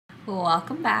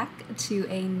Welcome back to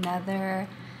another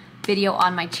video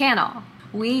on my channel.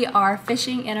 We are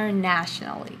fishing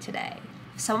internationally today.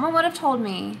 Someone would have told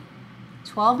me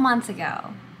 12 months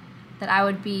ago that I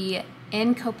would be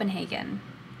in Copenhagen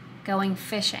going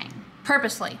fishing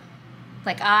purposely.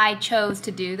 Like I chose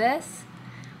to do this,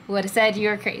 would have said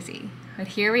you're crazy. But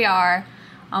here we are,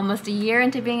 almost a year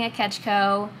into being at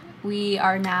Ketchco. We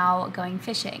are now going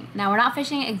fishing. Now we're not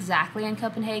fishing exactly in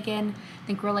Copenhagen. I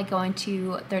think we're like going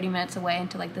to 30 minutes away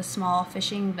into like this small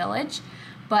fishing village.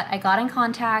 But I got in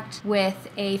contact with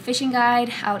a fishing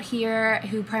guide out here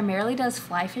who primarily does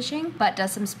fly fishing, but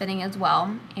does some spinning as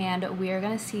well. And we are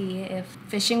gonna see if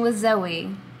fishing with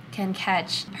Zoe can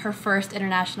catch her first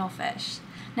international fish.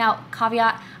 Now,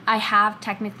 caveat, I have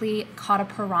technically caught a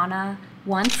piranha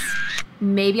once.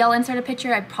 Maybe I'll insert a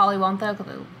picture. I probably won't though,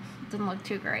 because it didn't look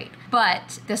too great.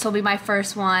 But this will be my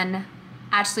first one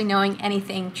actually knowing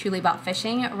anything truly about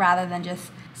fishing rather than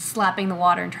just slapping the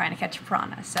water and trying to catch a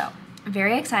piranha. So I'm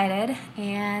very excited,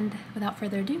 and without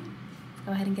further ado, let's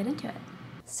go ahead and get into it.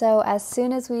 So as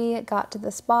soon as we got to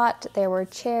the spot, there were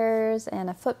chairs and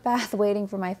a foot bath waiting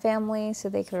for my family so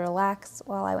they could relax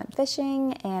while I went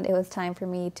fishing, and it was time for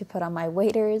me to put on my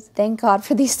waders. Thank God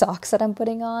for these socks that I'm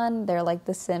putting on. They're like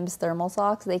the Sims thermal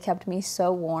socks. They kept me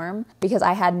so warm because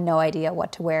I had no idea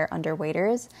what to wear under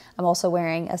waders. I'm also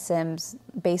wearing a Sims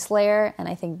base layer, and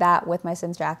I think that with my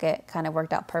Sims jacket kind of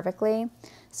worked out perfectly.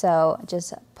 So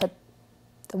just put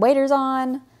the waders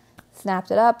on,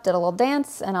 snapped it up, did a little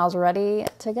dance, and I was ready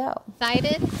to go.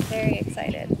 Excited? Very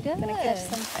excited. Good. Gonna catch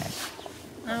some fish.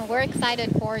 We're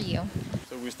excited for you.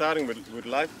 So we're starting with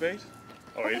live bait.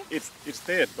 Oh, okay. It's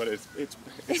dead, but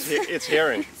it's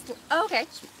herring. Oh, okay.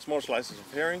 Small slices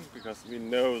of herring, because we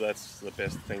know that's the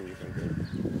best thing you can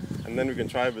do. And then we can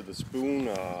try with the spoon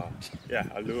or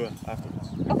a lure afterwards.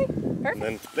 Okay, perfect. And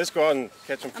then let's go out and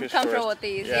catch some fish. I'm comfortable first. with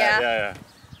these. Yeah.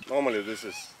 Normally this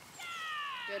is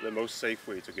the most safe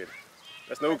way to get it.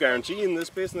 There's no guarantee in this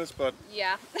business, but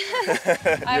yeah.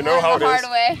 I know how it is. the hard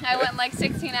way. I went like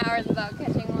 16 hours without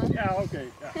catching one. Yeah, okay.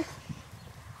 Yeah.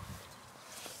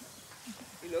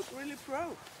 You look really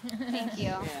pro. Thank you.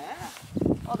 Yeah.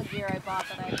 All the gear I bought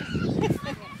that I just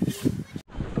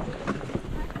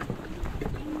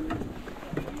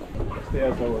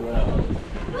Stairs over there.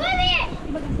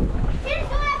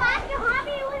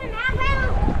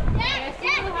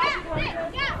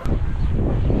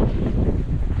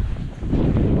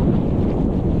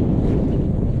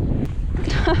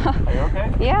 Are you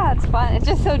okay? Yeah, it's fun. It's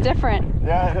just so different.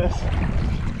 Yeah, it is.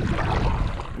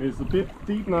 It's a bit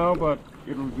deep now, but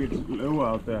it will get low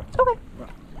out there. Okay.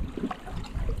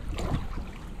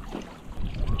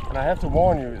 And I have to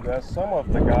warn you, there's some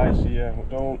of the guys here who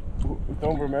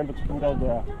don't remember to put out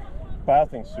their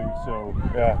bathing suit, so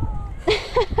yeah.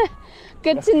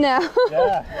 Good to know.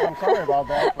 Yeah, I'm sorry about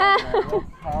that, but that's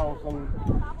how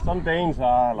some Danes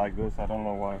are like this. I don't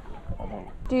know why. I don't.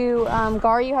 Do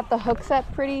Gar, you have to hook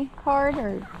set pretty hard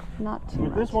or not too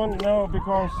With much? this one, no,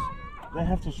 because they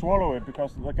have to swallow it,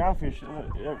 because the garfish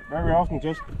very often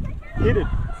just hit it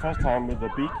first time with the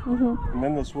beak, and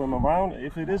then they swim around.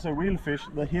 If it is a real fish,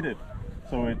 they hit it,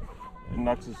 so it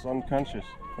knocks it unconscious,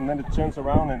 and then it turns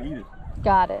around and eat it.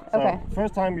 Got it. So Okay.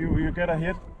 first time you get a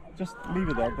hit, just leave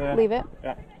it out there. Leave it?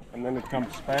 Yeah, and then it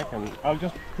comes back, and I'll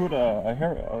just put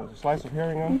a slice of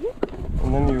herring on,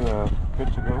 and then you're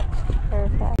good to go.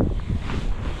 Perfect.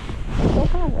 Still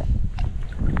have it.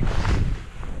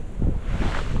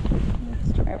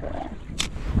 Let's try over there.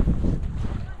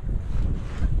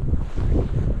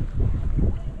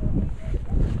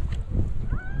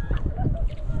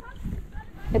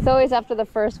 It's always after the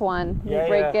first one. You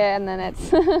break it and then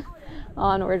it's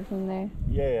onward from there.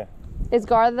 Yeah. Is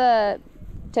Gar the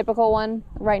typical one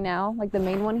right now? Like the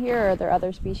main one here, or are there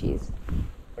other species?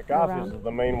 The garfish is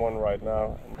the main one right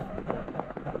now.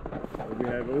 We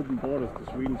have open borders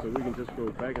to Sweden, so we can just go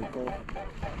back and forth.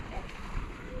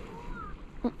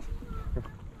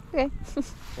 Okay.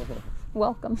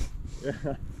 Welcome.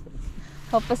 Yeah.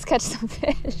 Help us catch some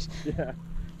fish. Yeah.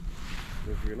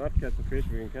 If we're not catching fish,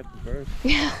 we can catch the birds.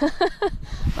 Yeah.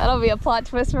 That'll be a plot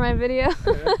twist for my video.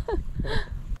 Yeah.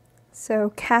 So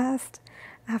cast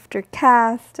after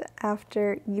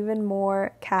even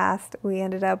more cast, we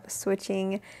ended up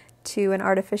switching to an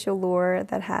artificial lure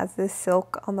that has this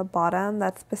silk on the bottom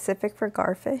that's specific for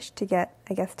garfish to get,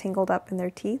 I guess, tangled up in their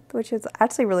teeth, which is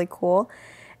actually really cool,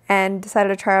 and decided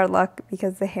to try our luck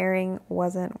because the herring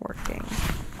wasn't working.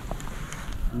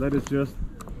 Let it just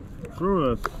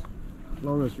through as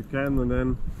long as you can, and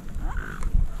then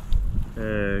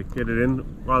get it in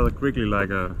rather quickly,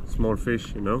 like a small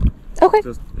fish, you know. Okay.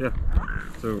 Just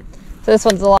So this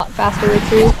one's a lot faster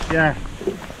retrieve. yeah,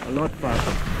 a A lot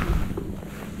faster.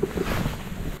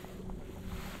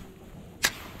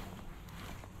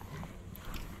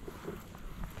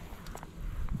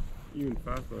 Even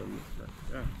faster than this guy.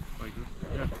 Yeah, like this.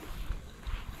 Yeah.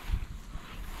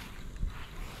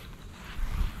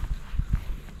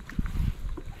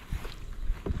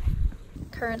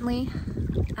 Currently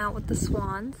out with the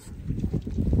swans.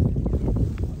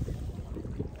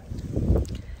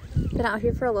 Been out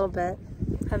here for a little bit.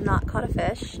 Have not caught a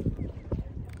fish.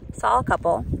 Saw a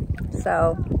couple,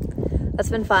 so that's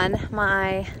been fun.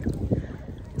 My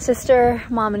sister,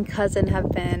 mom, and cousin have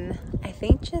been, I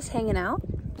think, just hanging out.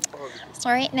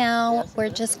 So right now we're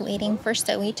just waiting for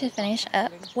Zoe to finish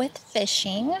up with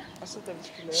fishing.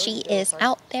 She is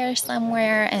out there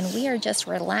somewhere and we are just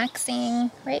relaxing,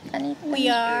 right, Bunny? We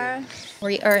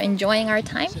are enjoying our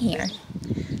time here.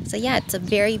 So yeah, it's a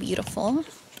very beautiful,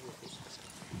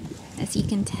 as you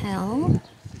can tell.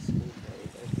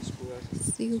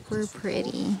 Super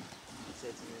pretty.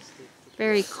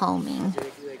 Very calming.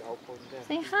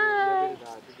 Say hi.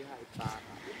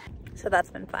 So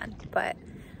that's been fun, but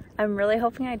I'm really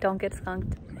hoping I don't get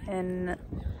skunked in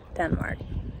Denmark.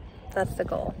 That's the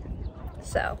goal.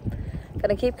 So,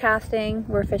 gonna keep casting.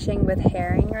 We're fishing with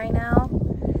herring right now.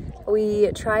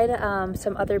 We tried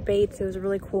some other baits. It was a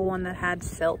really cool one that had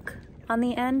silk on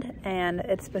the end, and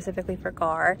it's specifically for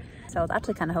gar. So I was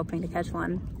actually kind of hoping to catch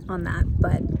one on that,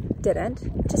 but didn't,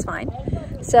 which is fine.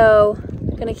 So,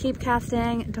 gonna keep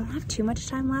casting. Don't have too much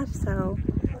time left, so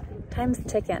time's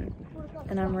ticking,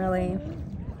 and I'm really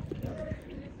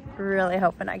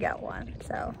hoping I get one,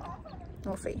 so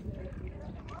we'll see.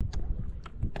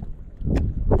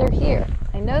 They're here.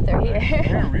 I know they're here.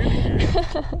 They're really here.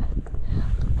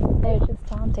 They're just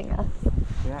taunting us.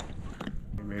 Yeah.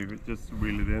 Maybe just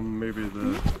reel it in. Maybe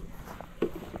there's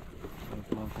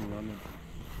nothing on it.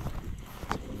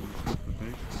 The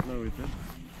bait. No, it didn't.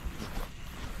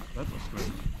 That was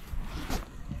strange.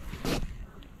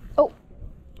 Oh.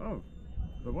 Oh,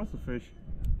 there was a fish.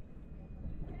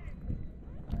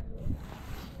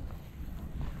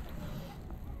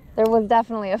 There was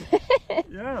definitely a fish.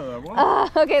 Yeah, there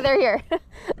was. Okay, they're here.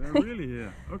 They're really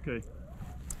here. Okay.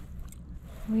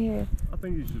 Weird. I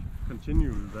think you should continue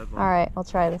with that one. Alright, I'll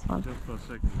try this one. Just for a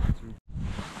second or two.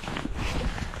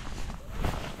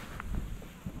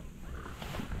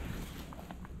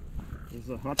 There's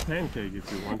a hot pancake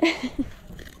if you want.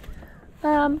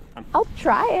 I'll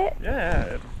try it.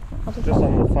 Yeah, I'll just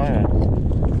on the fire.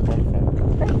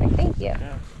 Perfect, thank you.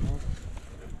 Yeah.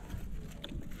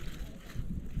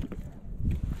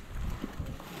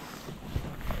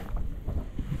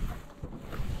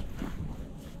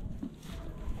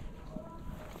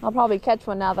 I'll probably catch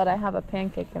one now that I have a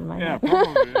pancake in my hand.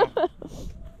 Probably, yeah.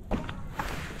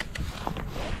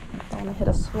 I want to hit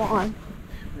a swan.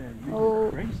 They're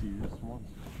Oh. crazy, this one.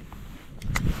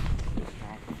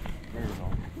 Very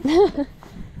long.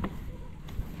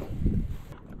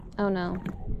 Oh no.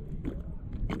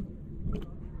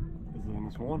 Is there any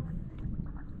swan?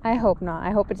 I hope not. I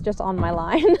hope it's just on my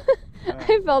line.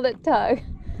 I felt it tug.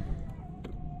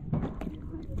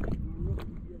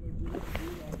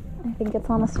 I think it's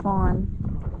on a swan.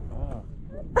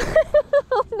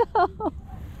 Oh no.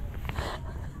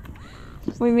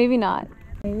 Wait, maybe not.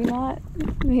 Maybe not.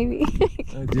 Maybe.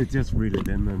 Just reel it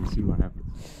in and see what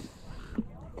happens.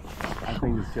 I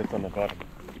think it's just on the bottom,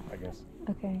 I guess.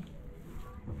 Okay.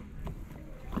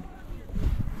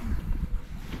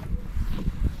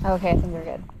 Okay, I think we're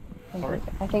good.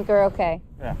 I think we're okay.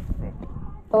 Yeah, good.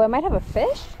 Oh, I might have a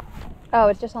fish? Oh,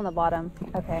 it's just on the bottom.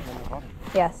 Okay. On the bottom.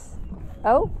 Yes.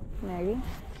 Oh, maybe.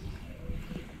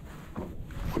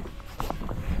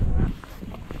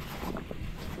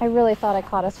 I really thought I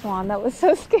caught a swan. That was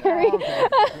so scary. Oh, okay.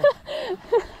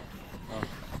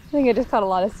 I think I just caught a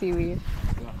lot of seaweed.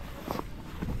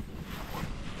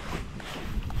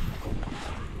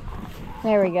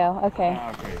 There we go. Okay.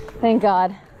 Okay. Thank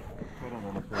God.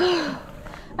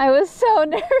 I was so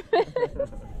nervous.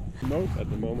 No, at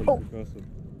the moment because of...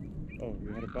 Oh,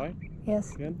 you had a bite?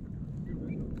 Yes. Again?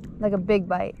 Like a big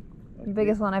bite. The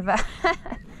biggest one I've had.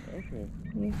 Okay.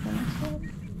 You finished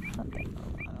it? Something.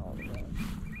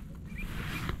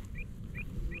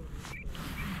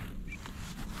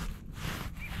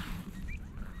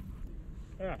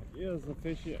 Yeah, here's a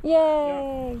fish here. Yay!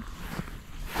 Yeah.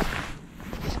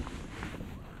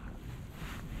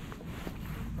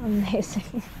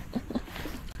 Amazing.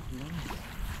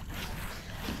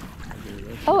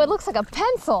 Oh, it looks like a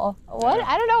pencil. What? Yeah.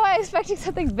 I don't know why I was expecting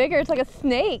something bigger. It's like a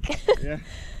snake. Yeah.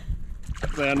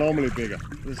 They are normally bigger.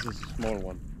 This is a small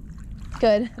one.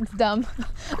 Good. It's dumb.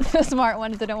 The smart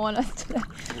ones didn't want us today.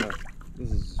 No,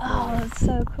 this is a small Oh, one. that's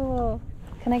so cool.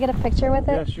 Can I get a picture with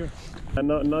Yeah, it? sure. And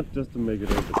not just to make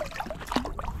it open.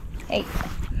 Hey.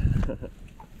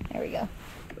 There we go.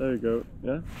 There you go.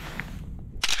 Yeah.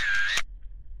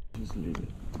 Just leave it.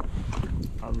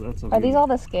 Oh, that's Are these all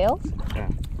the scales? Yeah.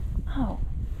 Oh.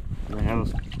 They have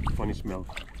a funny smell.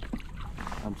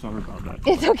 I'm sorry about that.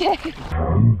 It's okay.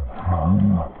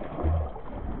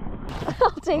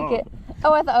 I'll take it.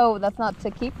 Oh, oh, that's not to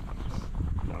keep?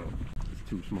 No, it's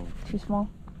too small. Too small?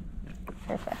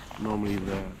 Perfect. Normally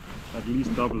they're at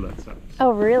least double that size.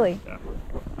 Oh, really? Yeah.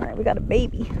 All right, we got a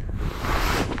baby.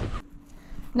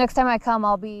 Next time I come,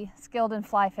 I'll be skilled in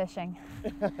fly fishing.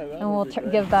 And we'll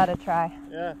give that a try.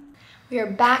 Yeah. We are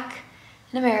back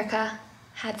in America.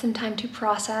 Had some time to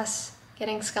process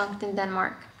getting skunked in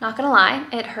Denmark. Not gonna lie,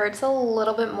 it hurts a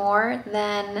little bit more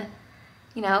than,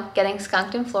 you know, getting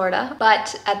skunked in Florida.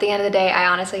 But at the end of the day, I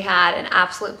honestly had an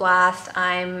absolute blast.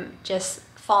 I'm just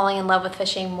falling in love with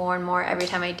fishing more and more every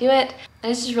time I do it.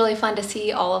 And it's just really fun to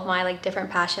see all of my like different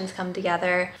passions come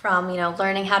together, from, you know,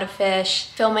 learning how to fish,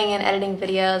 filming and editing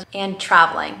videos, and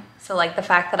traveling. So like the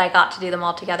fact that I got to do them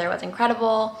all together was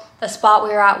incredible. The spot we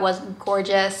were at was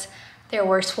gorgeous. There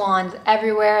were swans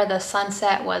everywhere. The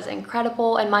sunset was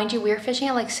incredible. And mind you, we were fishing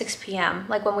at like 6 p.m.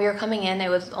 Like when we were coming in, it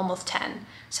was almost 10.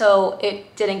 So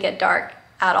it didn't get dark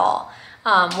at all,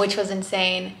 which was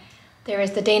insane. There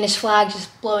was the Danish flag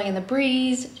just blowing in the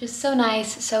breeze. Just so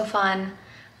nice, so fun.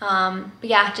 But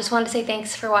yeah, just wanted to say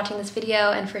thanks for watching this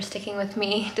video and for sticking with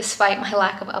me despite my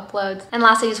lack of uploads. And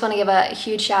lastly, I just want to give a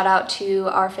huge shout out to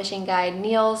our fishing guide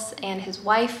Niels and his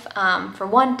wife for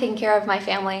one, taking care of my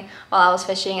family while I was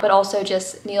fishing, but also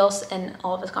just Niels and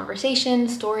all of his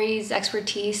conversations, stories,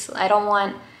 expertise. I don't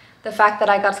want the fact that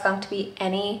I got skunked to be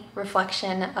any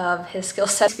reflection of his skill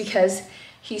sets, because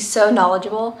he's so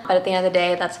knowledgeable, but at the end of the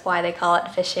day, that's why they call it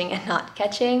fishing and not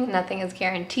catching. Nothing is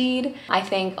guaranteed. I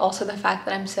think also the fact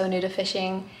that I'm so new to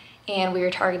fishing and we were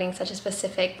targeting such a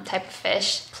specific type of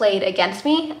fish played against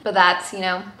me, but that's, you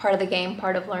know, part of the game,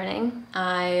 part of learning.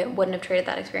 I wouldn't have traded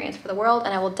that experience for the world,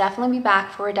 and I will definitely be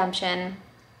back for redemption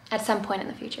at some point in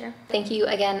the future. Thank you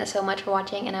again so much for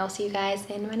watching, and I will see you guys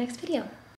in my next video.